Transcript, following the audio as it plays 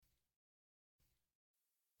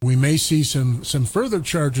We may see some further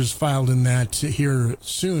charges filed in that here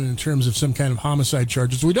soon in terms of some kind of homicide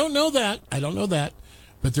charges. We don't know that. I don't know that,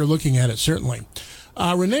 but they're looking at it, certainly.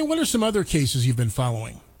 Renee, what are some other cases you've been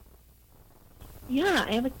following? Yeah,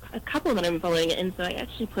 I have a couple that I'm following, and so I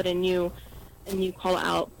actually put a new call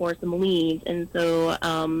out for some leads. And so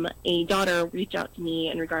a daughter reached out to me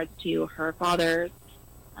in regards to her father's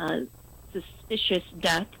suspicious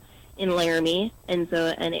death in Laramie, and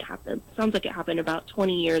it happened. Sounds like it happened about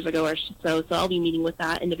 20 years ago or so. So I'll be meeting with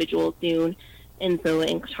that individual soon, and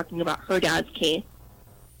talking about her dad's case.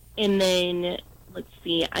 And then let's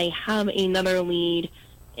see, I have another lead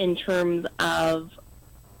in terms of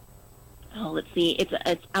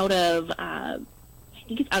it's out of I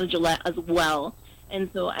think it's out of Gillette as well. And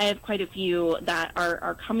so I have quite a few that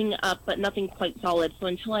are coming up, but nothing quite solid. So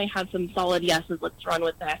until I have some solid yeses, let's run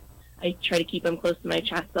with that. I try to keep them close to my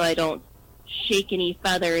chest so I don't shake any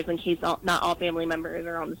feathers in case not all family members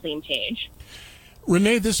are on the same page.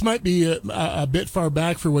 Renee, this might be a bit far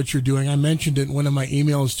back for what you're doing. I mentioned it in one of my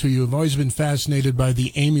emails to you. I've always been fascinated by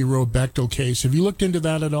the Amy Roe Bechtel case. Have you looked into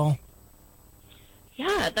that at all?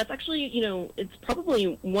 Yeah, that's actually, it's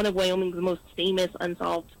probably one of Wyoming's most famous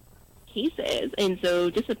unsolved cases. And so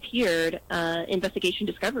Disappeared, Investigation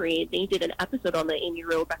Discovery, they did an episode on the Amy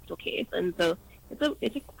Roe Bechtel case. And so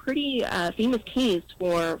it's a pretty famous case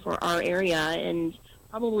for our area, and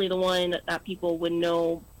probably the one that people would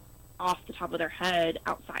know off the top of their head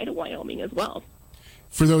outside of Wyoming as well.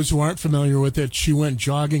 For those who aren't familiar with it, she went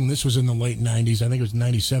jogging. This was in the late 90s. I think it was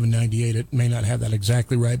 97, 98. It may not have that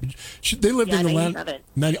exactly right. But they lived in the 97.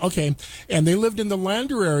 Okay. And they lived in the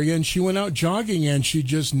Lander area, and she went out jogging, and she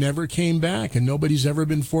just never came back, and nobody's ever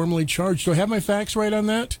been formally charged. Do I have my facts right on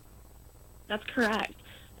that? That's correct.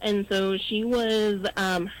 And so she was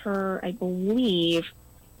I believe,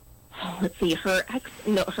 her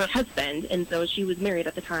husband. And so she was married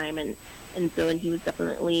at the time, and he was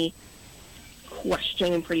definitely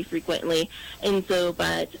questioned pretty frequently. And so,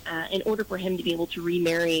 but in order for him to be able to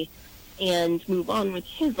remarry and move on with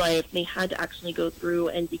his life, they had to actually go through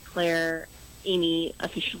and declare Amy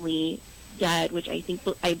officially dead, which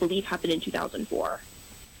I believe happened in 2004.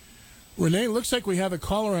 Renee, looks like we have a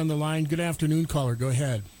caller on the line. Good afternoon, caller. Go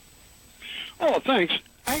ahead. Oh, thanks.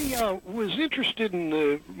 I was interested in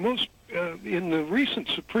the recent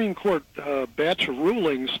Supreme Court batch of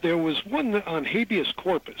rulings. There was one on habeas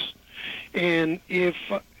corpus, and if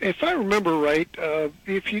I remember right,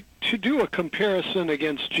 to do a comparison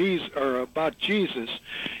against Jesus or about Jesus,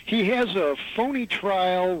 he has a phony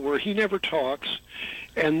trial where he never talks,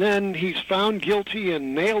 and then he's found guilty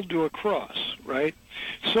and nailed to a cross, right?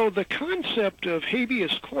 So the concept of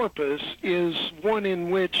habeas corpus is one in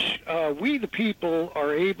which we, the people,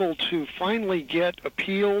 are able to finally get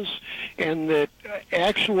appeals, and that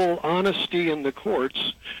actual honesty in the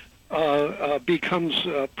courts becomes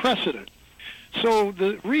precedent. So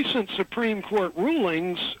the recent Supreme Court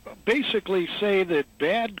rulings basically say that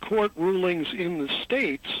bad court rulings in the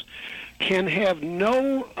states can have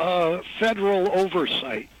no federal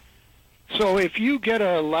oversight. So if you get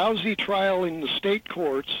a lousy trial in the state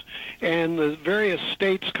courts and the various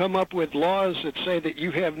states come up with laws that say that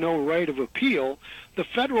you have no right of appeal, the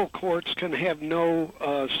federal courts can have no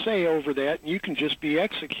say over that, and you can just be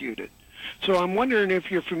executed. So I'm wondering if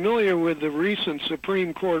you're familiar with the recent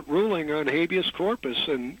Supreme Court ruling on habeas corpus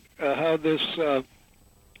and how this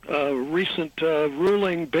recent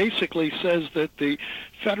ruling basically says that the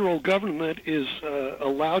federal government is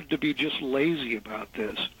allowed to be just lazy about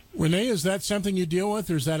this. Renee, is that something you deal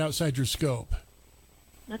with, or is that outside your scope?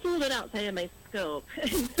 That's a little bit outside of my scope.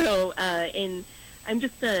 So, I'm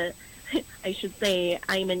just I should say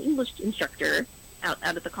I'm an English instructor out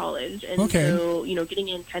at the college. And so, getting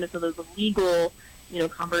in kind of those legal,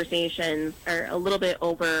 conversations are a little bit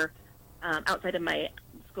over outside of my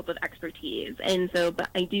scope of expertise. And so, but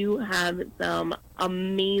I do have some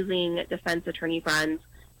amazing defense attorney friends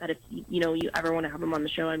that if, you ever want to have them on the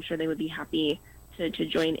show, I'm sure they would be happy to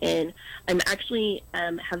join in. I'm actually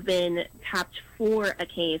have been tapped for a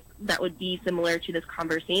case that would be similar to this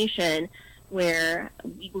conversation, where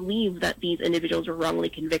we believe that these individuals were wrongly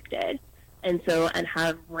convicted, and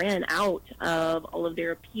have ran out of all of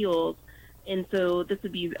their appeals. And so this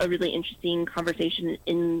would be a really interesting conversation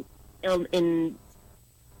in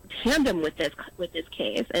tandem with this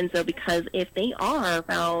case. And so, because if they are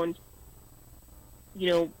found,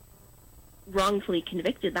 wrongfully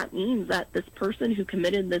convicted, that means that this person who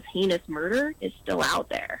committed this heinous murder is still out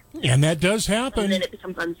there. And that does happen. And then it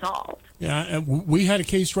becomes unsolved. Yeah, we had a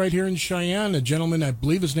case right here in Cheyenne. A gentleman, I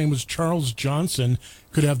believe his name was Charles Johnson,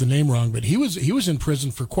 could have the name wrong, but he was in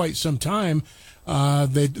prison for quite some time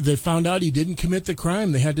They found out he didn't commit the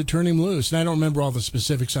crime. They had to turn him loose. And I don't remember all the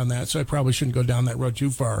specifics on that, so I probably shouldn't go down that road too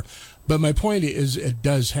far. But my point is, it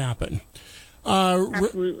does happen.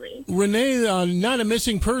 Absolutely. Renee, not a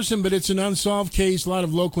missing person, but it's an unsolved case, a lot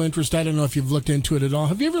of local interest. I don't know if you've looked into it at all.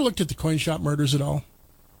 Have you ever looked at the coin shop murders at all?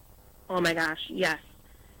 Oh, my gosh, yes.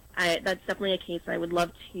 That's definitely a case I would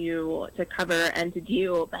love to cover and to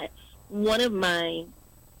do. But one of my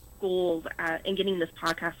goals in getting this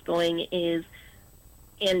podcast going is,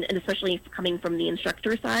 and especially coming from the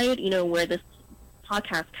instructor side, where this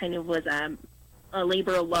podcast kind of was a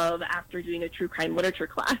labor of love after doing a true crime literature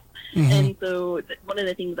class. Mm-hmm. And so one of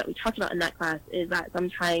the things that we talked about in that class is that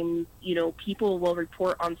sometimes, people will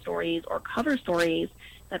report on stories or cover stories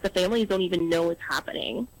that the families don't even know is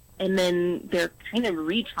happening. And then they're kind of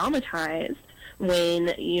re-traumatized when,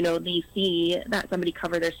 they see that somebody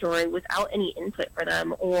covered their story without any input for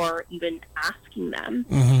them or even asking them.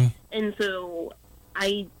 Mm-hmm. And so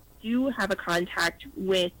I do have a contact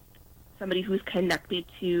with somebody who's connected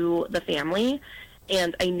to the family,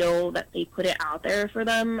 and I know that they put it out there for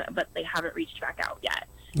them, but they haven't reached back out yet.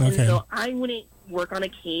 Okay. And so I wouldn't work on a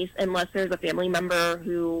case unless there's a family member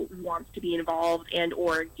who wants to be involved and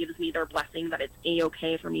or gives me their blessing that it's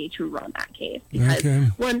A-okay for me to run that case. Because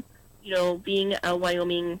one, being a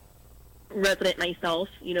Wyoming resident myself,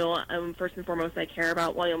 first and foremost, I care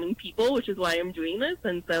about Wyoming people, which is why I'm doing this.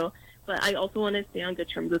 And so, but I also want to stay on good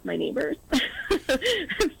terms with my neighbors.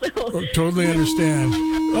 Totally understand.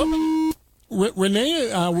 Oh,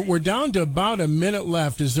 Renee, we're down to about a minute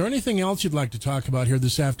left. Is there anything else you'd like to talk about here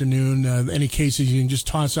this afternoon? Any cases you can just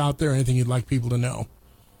toss out there? Anything you'd like people to know?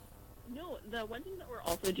 No, the one thing that we're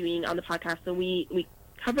also doing on the podcast, so we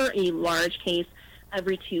cover a large case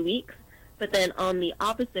every 2 weeks, but then on the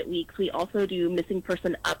opposite weeks, we also do missing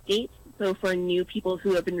person updates. So for new people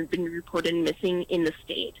who have been reported missing in the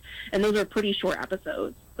state. And those are pretty short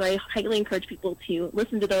episodes. So I highly encourage people to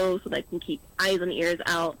listen to those so they can keep eyes and ears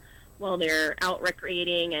out while they're out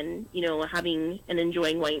recreating and, having and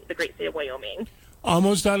enjoying the great state of Wyoming.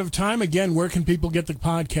 Almost out of time. Again, where can people get the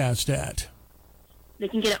podcast at? They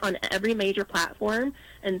can get it on every major platform.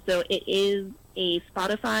 And so it is a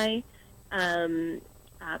Spotify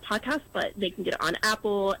podcast, but they can get it on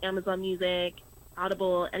Apple, Amazon Music,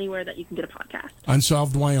 Audible, anywhere that you can get a podcast.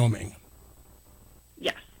 Unsolved Wyoming.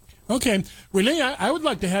 Yes. Okay. Renee, I would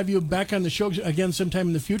like to have you back on the show again sometime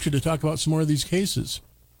in the future to talk about some more of these cases.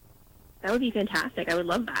 That would be fantastic. I would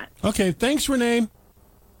love that. Okay. Thanks, Renee.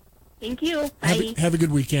 Thank you. Bye. Have a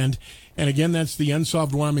good weekend. And again, that's the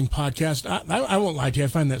Unsolved Wyoming podcast. I won't lie to you. I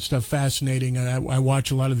find that stuff fascinating. I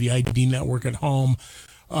watch a lot of the ID Network at home.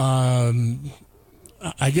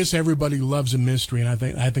 I guess everybody loves a mystery, and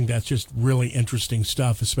I think that's just really interesting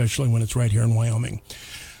stuff, especially when it's right here in Wyoming.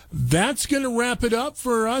 That's going to wrap it up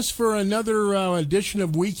for us for another edition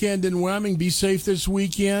of Weekend in Wyoming. Be safe this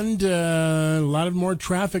weekend. A lot of more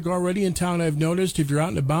traffic already in town, I've noticed. If you're out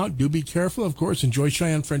and about, do be careful. Of course, enjoy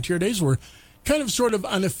Cheyenne Frontier Days. We're kind of sort of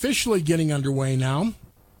unofficially getting underway now.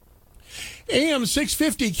 AM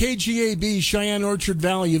 650 KGAB, Cheyenne Orchard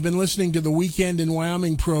Valley. You've been listening to the Weekend in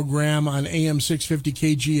Wyoming program on AM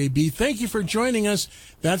 650 KGAB. Thank you for joining us.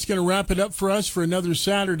 That's going to wrap it up for us for another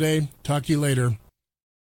Saturday. Talk to you later.